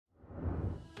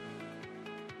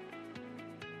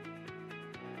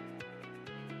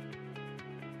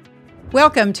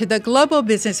Welcome to the Global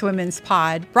Business Women's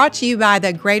Pod, brought to you by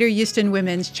the Greater Houston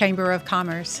Women's Chamber of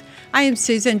Commerce. I am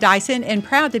Susan Dyson and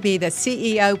proud to be the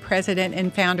CEO, President,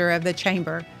 and founder of the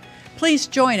Chamber. Please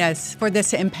join us for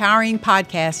this empowering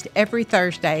podcast every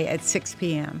Thursday at 6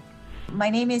 p.m. My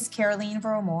name is Caroline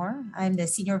Verot-Moore. I'm the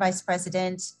Senior Vice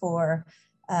President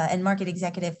and Market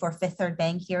Executive for Fifth Third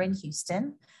Bank here in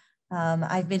Houston.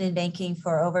 I've been in banking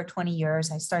for over 20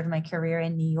 years. I started my career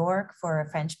in New York for a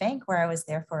French bank where I was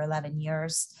there for 11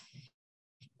 years.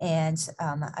 And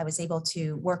I was able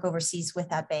to work overseas with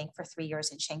that bank for 3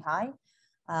 years in Shanghai.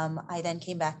 I then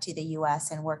came back to the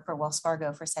US and worked for Wells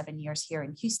Fargo for 7 years here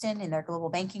in Houston in their global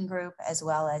banking group, as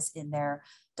well as in their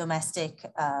domestic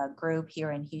group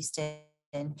here in Houston,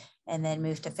 and then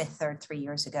moved to Fifth Third 3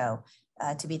 years ago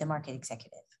to be the market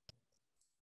executive.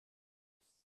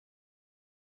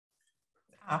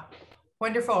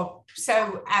 Wonderful.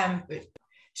 So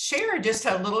share just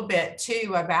a little bit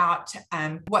too about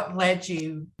what led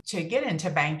you to get into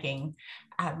banking.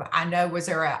 I know, was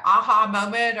there an aha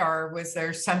moment or was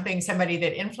there somebody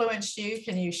that influenced you?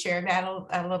 Can you share that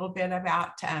a little bit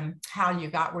about how you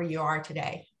got where you are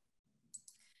today?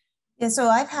 Yeah, so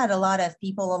I've had a lot of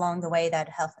people along the way that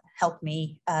have helped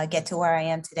me get to where I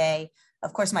am today.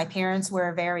 Of course, my parents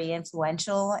were very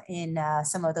influential in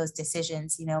some of those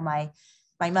decisions. You know, my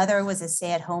mother was a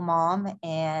stay-at-home mom,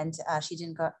 and she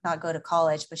did not go to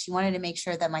college, but she wanted to make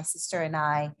sure that my sister and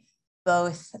I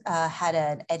both had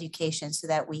an education so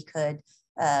that we could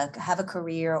have a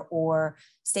career or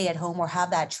stay at home or have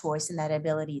that choice and that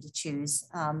ability to choose.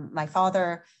 My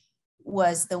father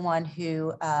was the one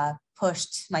who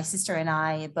pushed my sister and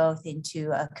I both into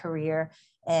a career,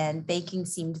 and banking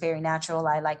seemed very natural.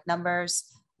 I like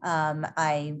numbers.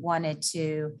 I wanted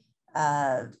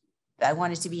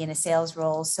to be in a sales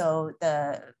role, so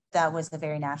that was a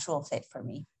very natural fit for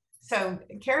me. So,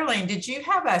 Caroline, did you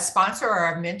have a sponsor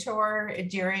or a mentor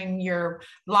during your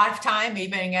lifetime,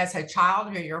 even as a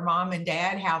child, or your mom and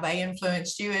dad, how they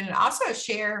influenced you? And also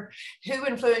share who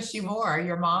influenced you more,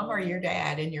 your mom or your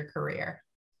dad, in your career?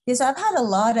 Yeah, so I've had a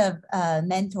lot of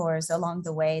mentors along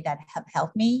the way that have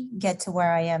helped me get to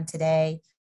where I am today.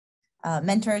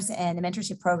 Mentors and the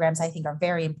mentorship programs, I think, are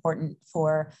very important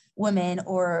for women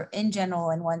or in general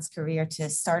in one's career to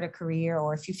start a career,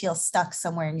 or if you feel stuck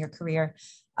somewhere in your career.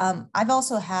 I've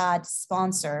also had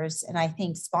sponsors, and I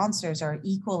think sponsors are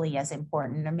equally as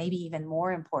important, or maybe even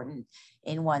more important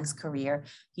in one's career.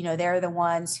 You know, they're the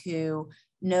ones who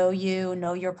know you,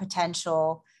 know your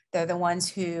potential. They're the ones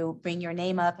who bring your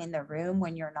name up in the room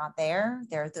when you're not there.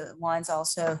 They're the ones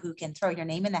also who can throw your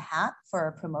name in the hat for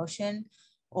a promotion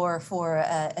or for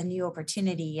a new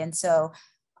opportunity. And so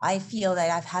I feel that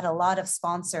I've had a lot of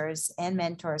sponsors and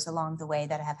mentors along the way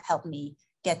that have helped me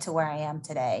get to where I am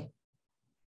today.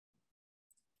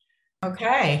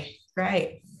 Okay,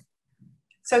 great.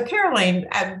 So Caroline,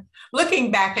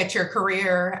 looking back at your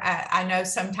career, I know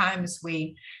sometimes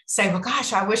we say, well,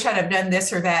 gosh, I wish I'd have done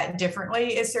this or that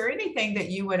differently. Is there anything that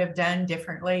you would have done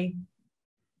differently?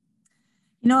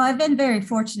 You know, I've been very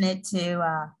fortunate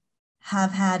to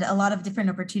have had a lot of different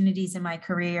opportunities in my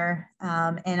career,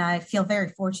 and I feel very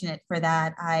fortunate for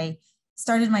that. I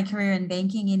started my career in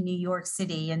banking in New York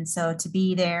City, and so to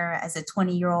be there as a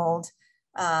 20-year-old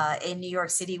in New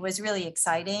York City was really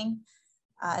exciting.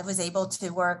 I was able to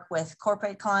work with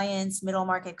corporate clients, middle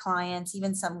market clients,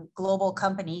 even some global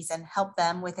companies, and help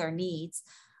them with their needs.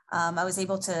 I was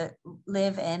able to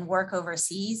live and work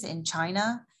overseas in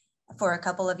China for a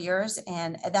couple of years,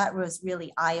 and that was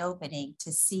really eye-opening to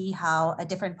see how a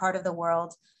different part of the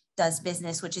world does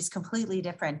business, which is completely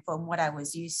different from what I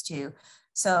was used to.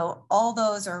 So all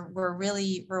those were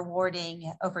really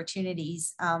rewarding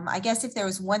opportunities. I guess if there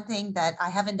was one thing that I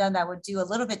haven't done that I would do a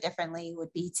little bit differently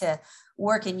would be to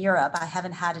work in Europe. I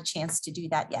haven't had a chance to do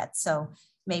that yet. So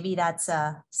maybe that's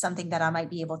something that I might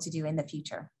be able to do in the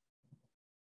future.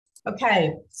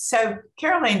 Okay, so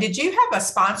Caroline, did you have a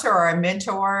sponsor or a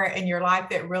mentor in your life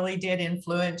that really did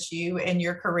influence you in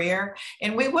your career?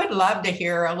 And we would love to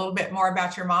hear a little bit more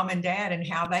about your mom and dad and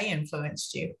how they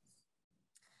influenced you.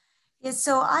 Yeah,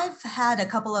 so I've had a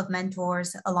couple of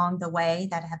mentors along the way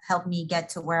that have helped me get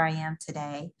to where I am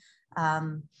today.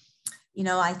 You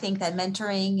know, I think that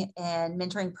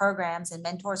mentoring programs and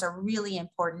mentors are really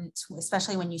important,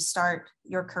 especially when you start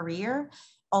your career.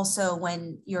 Also,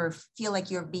 when you feel like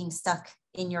you're being stuck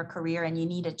in your career and you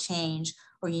need a change,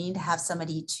 or you need to have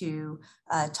somebody to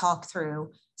talk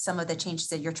through some of the changes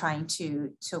that you're trying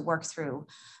to work through.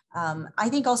 I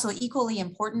think also equally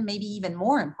important, maybe even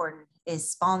more important,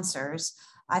 is sponsors.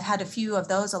 I've had a few of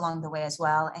those along the way as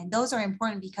well. And those are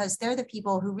important because they're the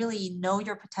people who really know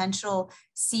your potential,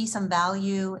 see some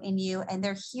value in you, and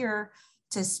they're here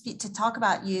to speak, to talk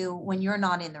about you when you're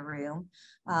not in the room.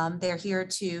 They're here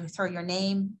to throw your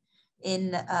name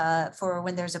in for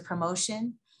when there's a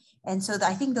promotion. And so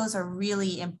I think those are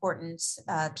really important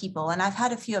people. And I've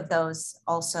had a few of those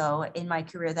also in my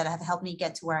career that have helped me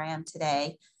get to where I am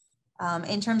today.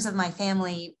 In terms of my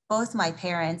family, both my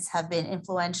parents have been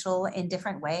influential in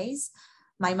different ways.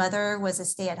 My mother was a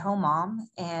stay-at-home mom,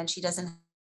 and she doesn't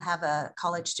have a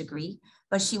college degree,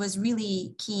 but she was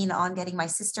really keen on getting my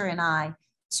sister and I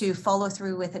to follow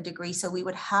through with a degree so we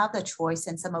would have the choice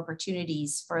and some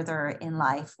opportunities further in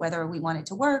life, whether we wanted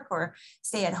to work or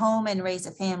stay at home and raise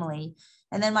a family.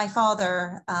 And then my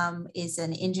father is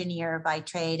an engineer by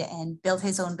trade and built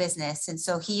his own business. And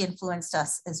so he influenced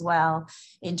us as well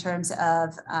in terms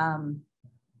of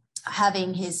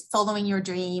following your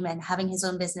dream and having his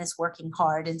own business, working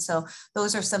hard. And so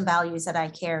those are some values that I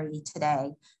carry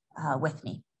today with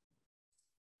me.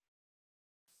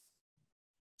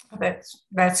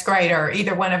 That's great. Are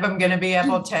either one of them going to be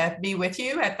able to be with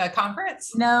you at the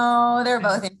conference? No, they're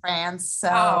both in France. So.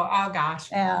 Oh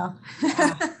gosh. Yeah.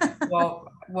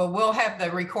 Well, we'll have the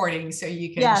recording so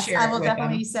you can share it with them.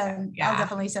 I'll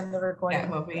definitely send the recording. That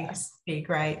will be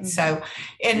great. Mm-hmm. So,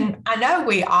 and I know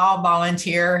we all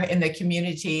volunteer in the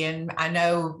community, and I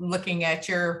know looking at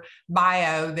your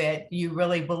bio that you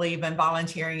really believe in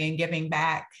volunteering and giving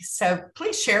back. So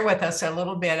please share with us a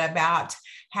little bit about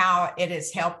how it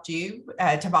has helped you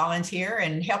to volunteer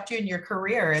and helped you in your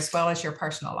career as well as your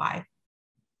personal life.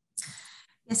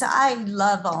 Yes, I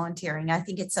love volunteering. I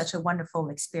think it's such a wonderful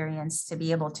experience to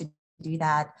be able to do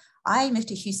that. I moved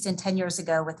to Houston 10 years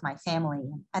ago with my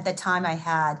family. At the time, I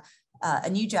had a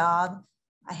new job.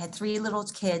 I had 3 little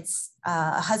kids,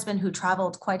 a husband who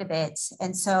traveled quite a bit.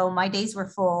 And so my days were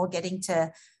full getting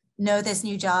to know this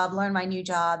new job, learn my new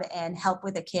job, and help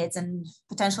with the kids and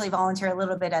potentially volunteer a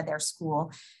little bit at their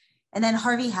school. And then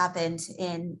Harvey happened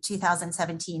in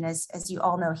 2017, as you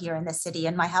all know, here in the city,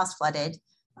 and my house flooded.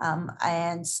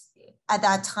 And at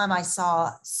that time, I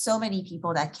saw so many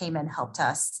people that came and helped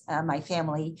us, my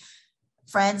family,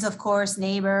 friends, of course,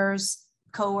 neighbors,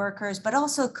 coworkers, but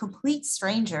also complete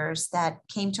strangers that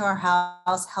came to our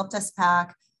house, helped us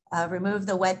pack, remove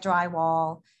the wet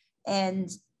drywall, and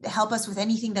help us with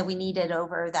anything that we needed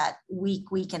over that week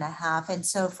and a half. And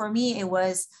so for me, it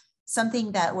was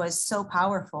something that was so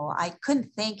powerful. I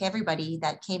couldn't thank everybody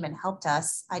that came and helped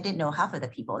us. I didn't know half of the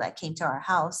people that came to our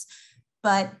house,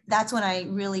 but that's when I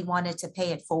really wanted to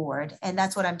pay it forward. And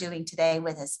that's what I'm doing today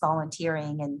with this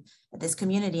volunteering and this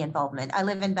community involvement. I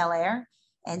live in Bel Air,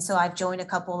 and so I've joined a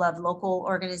couple of local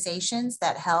organizations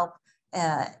that help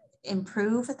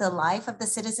improve the life of the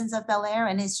citizens of Bel Air.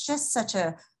 And it's just such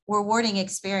a rewarding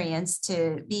experience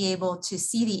to be able to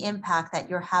see the impact that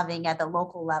you're having at the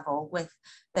local level with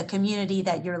the community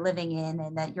that you're living in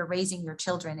and that you're raising your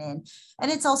children in.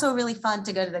 And it's also really fun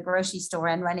to go to the grocery store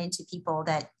and run into people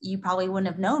that you probably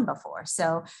wouldn't have known before.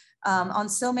 So on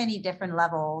so many different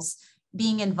levels,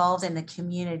 being involved in the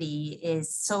community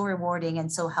is so rewarding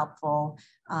and so helpful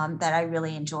that I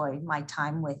really enjoy my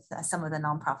time with some of the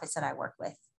nonprofits that I work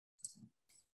with.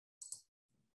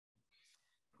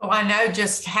 Well, I know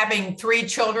just having 3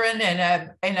 children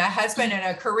and a husband and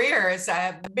a career is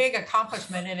a big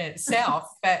accomplishment in itself.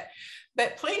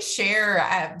 But please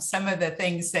share some of the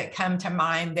things that come to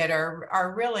mind that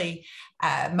are really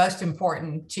most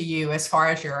important to you as far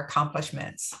as your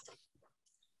accomplishments.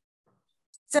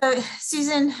 So,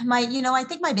 Susan, I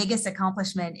think my biggest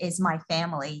accomplishment is my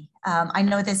family. I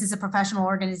know this is a professional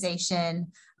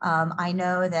organization. I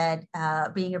know that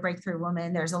being a breakthrough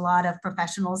woman, there's a lot of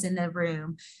professionals in the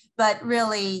room, but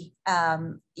really, I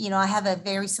have a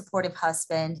very supportive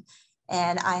husband,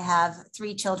 and I have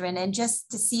 3 children, and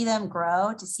just to see them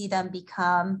grow, to see them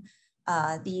become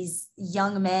these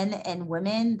young men and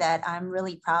women that I'm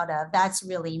really proud of, that's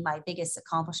really my biggest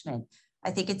accomplishment. I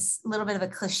think it's a little bit of a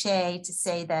cliche to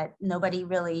say that nobody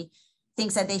really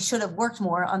thinks that they should have worked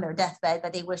more on their deathbed,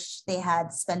 but they wish they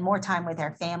had spent more time with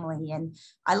their family. And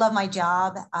I love my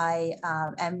job. I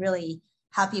am really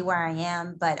happy where I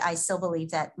am, but I still believe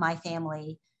that my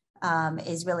family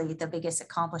is really the biggest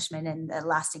accomplishment and the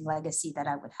lasting legacy that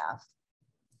I would have.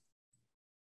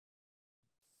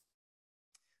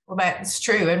 Well, that's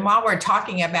true. And while we're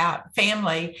talking about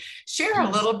family, share a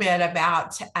little bit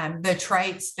about the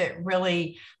traits that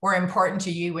really were important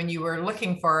to you when you were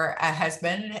looking for a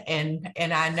husband. And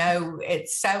I know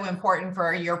it's so important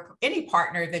for any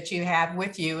partner that you have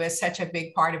with you is such a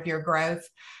big part of your growth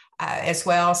as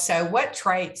well. So what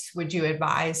traits would you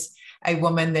advise a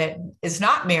woman that is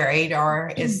not married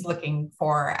or is looking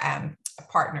for a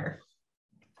partner?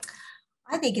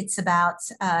 I think it's about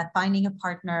finding a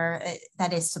partner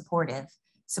that is supportive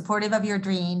of your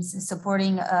dreams,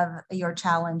 supporting of your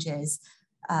challenges.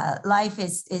 Life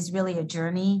is really a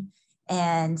journey,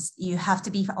 and you have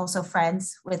to be also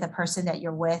friends with a person that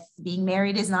you're with. Being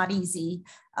married is not easy.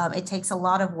 It takes a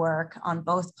lot of work on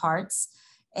both parts.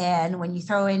 And when you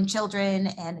throw in children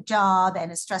and a job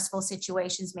and a stressful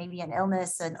situations, maybe an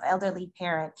illness, an elderly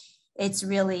parent, it's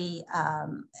really,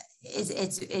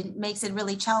 it makes it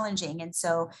really challenging. And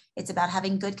so it's about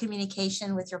having good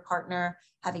communication with your partner,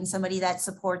 having somebody that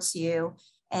supports you,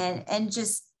 and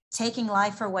just taking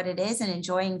life for what it is and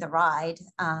enjoying the ride.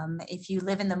 If you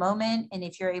live in the moment and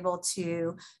if you're able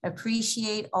to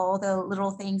appreciate all the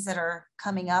little things that are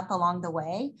coming up along the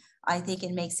way, I think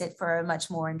it makes it for a much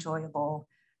more enjoyable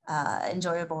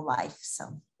life.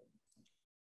 So.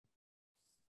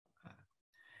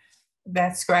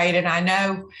 That's great. And I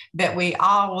know that we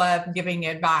all love giving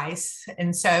advice.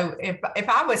 And so if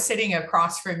I was sitting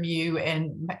across from you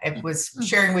and it was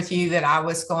sharing with you that I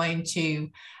was going to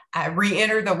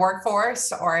re-enter the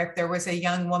workforce, or if there was a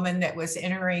young woman that was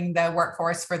entering the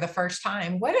workforce for the first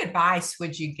time, what advice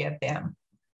would you give them?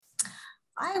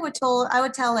 I would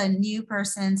tell a new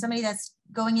person, somebody that's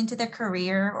going into their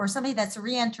career or somebody that's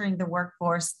re-entering the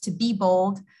workforce, to be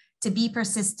bold, to be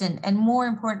persistent, and more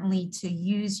importantly, to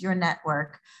use your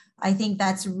network. I think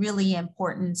that's really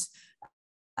important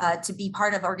to be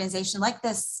part of an organization like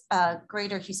this,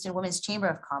 Greater Houston Women's Chamber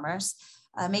of Commerce.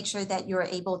 Make sure that you're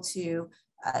able to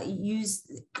use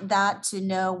that to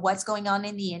know what's going on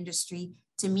in the industry,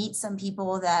 to meet some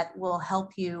people that will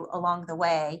help you along the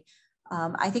way.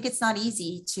 I think it's not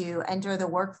easy to enter the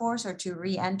workforce or to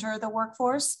re-enter the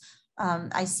workforce.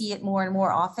 I see it more and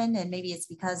more often, and maybe it's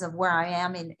because of where I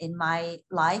am in my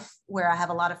life, where I have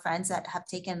a lot of friends that have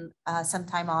taken some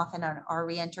time off and are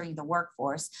re-entering the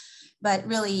workforce. But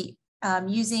really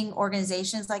using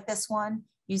organizations like this one,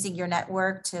 using your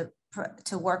network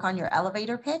to work on your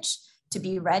elevator pitch, to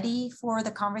be ready for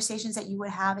the conversations that you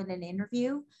would have in an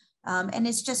interview. And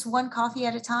it's just one coffee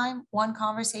at a time, one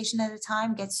conversation at a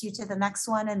time gets you to the next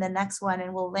one and the next one,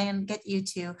 and will get you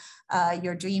to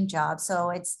your dream job. So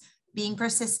it's being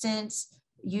persistent,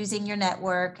 using your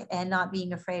network, and not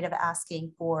being afraid of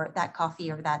asking for that coffee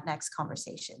or that next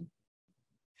conversation.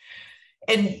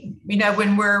 And, you know,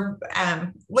 when we're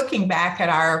looking back at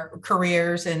our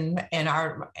careers and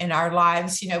our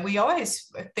lives, you know, we always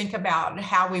think about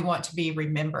how we want to be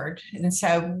remembered. And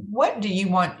so what do you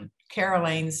want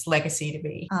Caroline's legacy to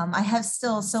be? I have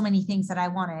still so many things that I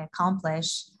want to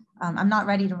accomplish. I'm not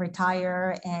ready to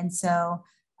retire. And so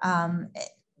my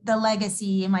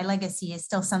legacy is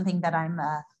still something that I'm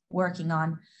working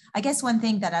on. I guess one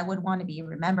thing that I would want to be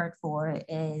remembered for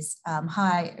is how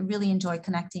I really enjoy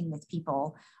connecting with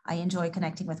people. I enjoy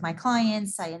connecting with my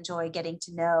clients. I enjoy getting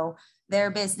to know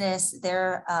their business,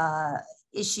 their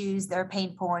issues, their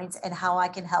pain points, and how I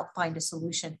can help find a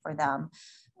solution for them.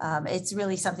 It's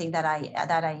really something that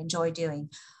I enjoy doing.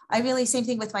 Same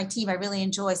thing with my team. I really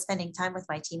enjoy spending time with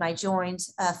my team. I joined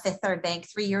Fifth Third Bank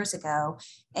 3 years ago,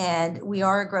 and we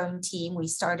are a growing team. We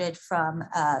started from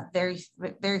very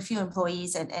few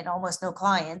employees and almost no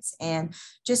clients. And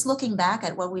just looking back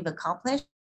at what we've accomplished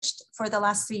for the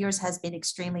last 3 years has been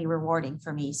extremely rewarding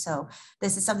for me. So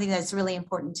this is something that's really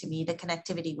important to me, the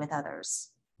connectivity with others.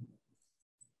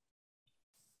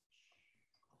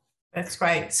 That's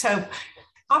great. So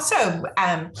also,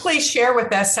 please share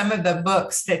with us some of the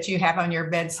books that you have on your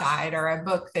bedside, or a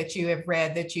book that you have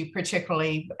read that you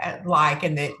particularly like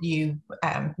and that you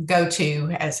go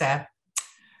to as to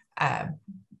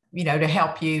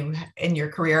help you in your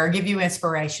career or give you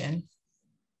inspiration.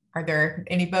 Are there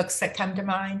any books that come to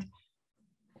mind?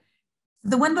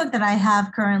 The one book that I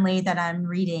have currently that I'm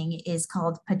reading is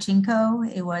called Pachinko.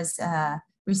 It was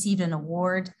received an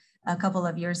award a couple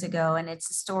of years ago, and it's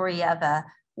a story of a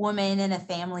woman and a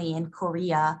family in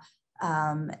Korea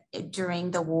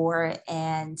during the war.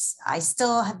 And I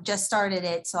still have just started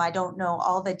it, so I don't know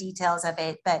all the details of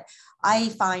it, but I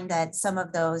find that some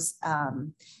of those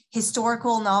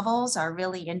historical novels are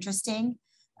really interesting.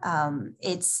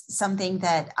 It's something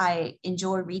that I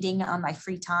enjoy reading on my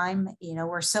free time. You know,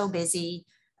 we're so busy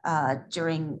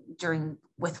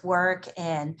with work,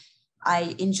 and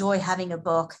I enjoy having a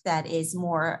book that is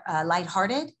more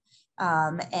lighthearted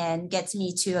and gets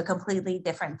me to a completely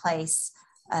different place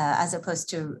as opposed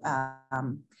to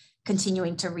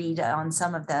continuing to read on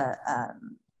some of the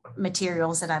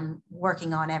materials that I'm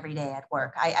working on every day at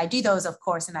work. I do those, of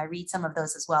course, and I read some of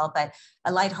those as well, but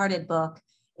a lighthearted book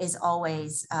is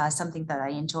always something that I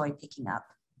enjoy picking up.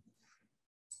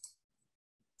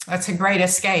 That's a great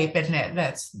escape, isn't it?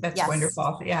 That's Yes,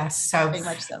 wonderful. Yes. So very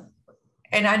much so.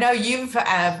 and I know you've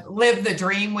lived the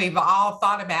dream we've all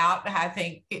thought about, I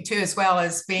think, too, as well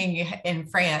as being in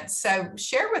France. So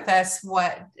share with us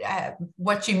what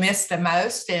you miss the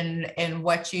most and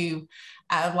what you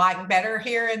like better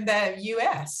here in the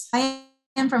U.S. I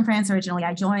am from France originally.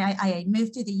 I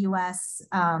moved to the U.S.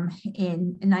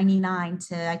 In '99.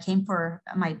 I came for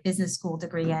my business school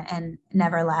degree and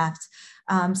never left.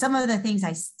 Some of the things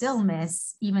I still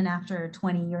miss, even after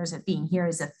 20 years of being here,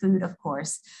 is the food, of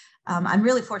course. I'm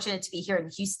really fortunate to be here in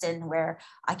Houston, where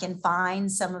I can find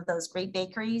some of those great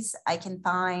bakeries. I can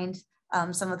find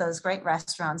some of those great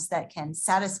restaurants that can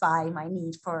satisfy my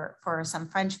need for some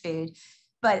French food.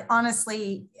 But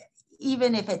honestly,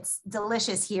 even if it's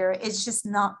delicious here, it's just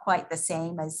not quite the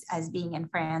same as being in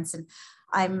France. And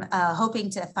I'm hoping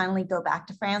to finally go back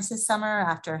to France this summer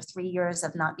after 3 years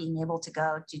of not being able to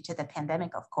go due to the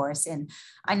pandemic, of course. And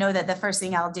I know that the first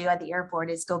thing I'll do at the airport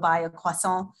is go buy a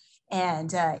croissant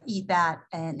and eat that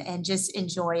and just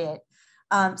enjoy it.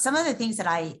 Some of the things that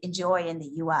I enjoy in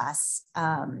the US,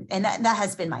 and that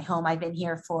has been my home. I've been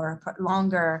here for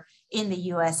longer in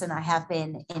the US than I have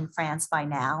been in France by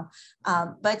now.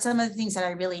 But some of the things that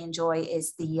I really enjoy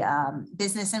is the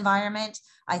business environment.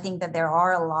 I think that there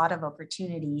are a lot of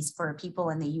opportunities for people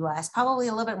in the US, probably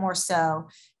a little bit more so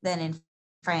than in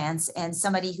France. And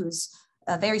somebody who's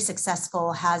very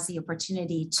successful has the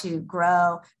opportunity to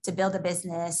grow, to build a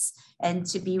business, and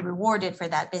to be rewarded for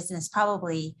that business,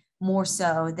 probably more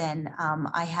so than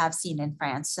I have seen in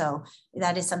France. So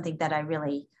that is something that I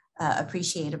really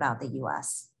appreciate about the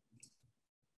US.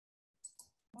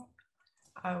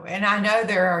 Oh, and I know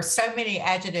there are so many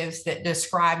adjectives that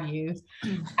describe you,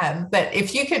 but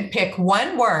if you could pick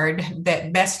one word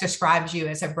that best describes you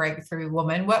as a breakthrough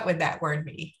woman, what would that word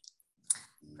be?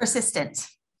 Persistent.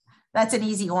 That's an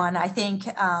easy one. I think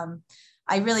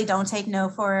I really don't take no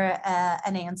for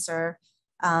an answer.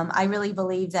 I really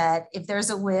believe that if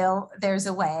there's a will, there's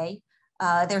a way.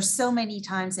 There's so many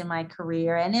times in my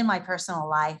career and in my personal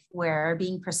life where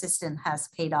being persistent has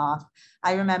paid off.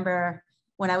 I remember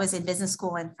when I was in business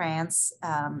school in France,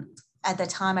 at the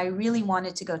time, I really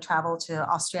wanted to go travel to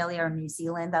Australia or New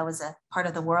Zealand. That was a part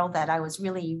of the world that I was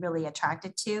really, really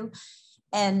attracted to.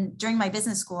 And during my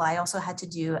business school, I also had to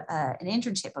do an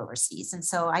internship overseas. And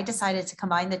so I decided to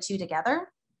combine the two together.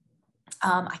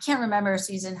 I can't remember,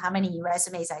 Susan, how many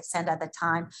resumes I sent at the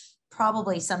time,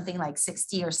 probably something like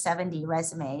 60 or 70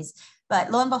 resumes.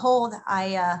 But lo and behold,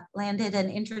 I landed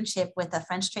an internship with the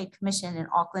French Trade Commission in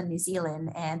Auckland, New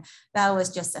Zealand. And that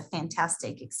was just a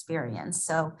fantastic experience.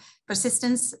 So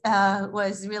persistence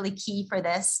was really key for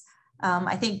this.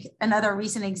 I think another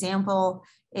recent example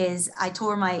is I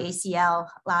tore my ACL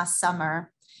last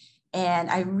summer and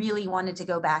I really wanted to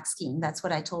go back skiing. That's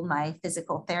what I told my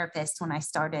physical therapist when I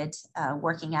started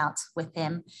working out with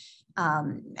him.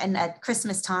 And at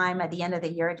Christmas time, at the end of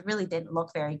the year, it really didn't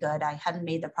look very good. I hadn't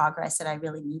made the progress that I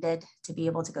really needed to be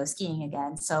able to go skiing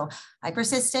again. So I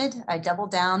persisted. I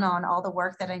doubled down on all the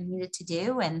work that I needed to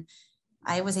do. And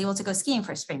I was able to go skiing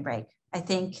for spring break. I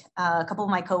think a couple of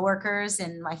my coworkers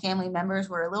and my family members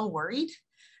were a little worried.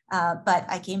 But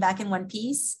I came back in one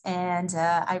piece and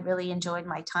I really enjoyed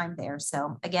my time there.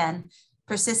 So again,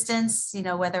 persistence,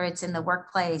 whether it's in the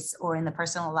workplace or in the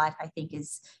personal life, I think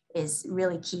is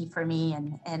really key for me.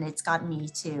 And it's gotten me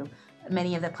to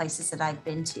many of the places that I've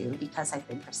been to because I've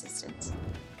been persistent.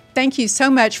 Thank you so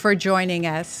much for joining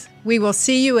us. We will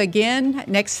see you again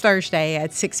next Thursday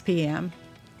at 6 p.m.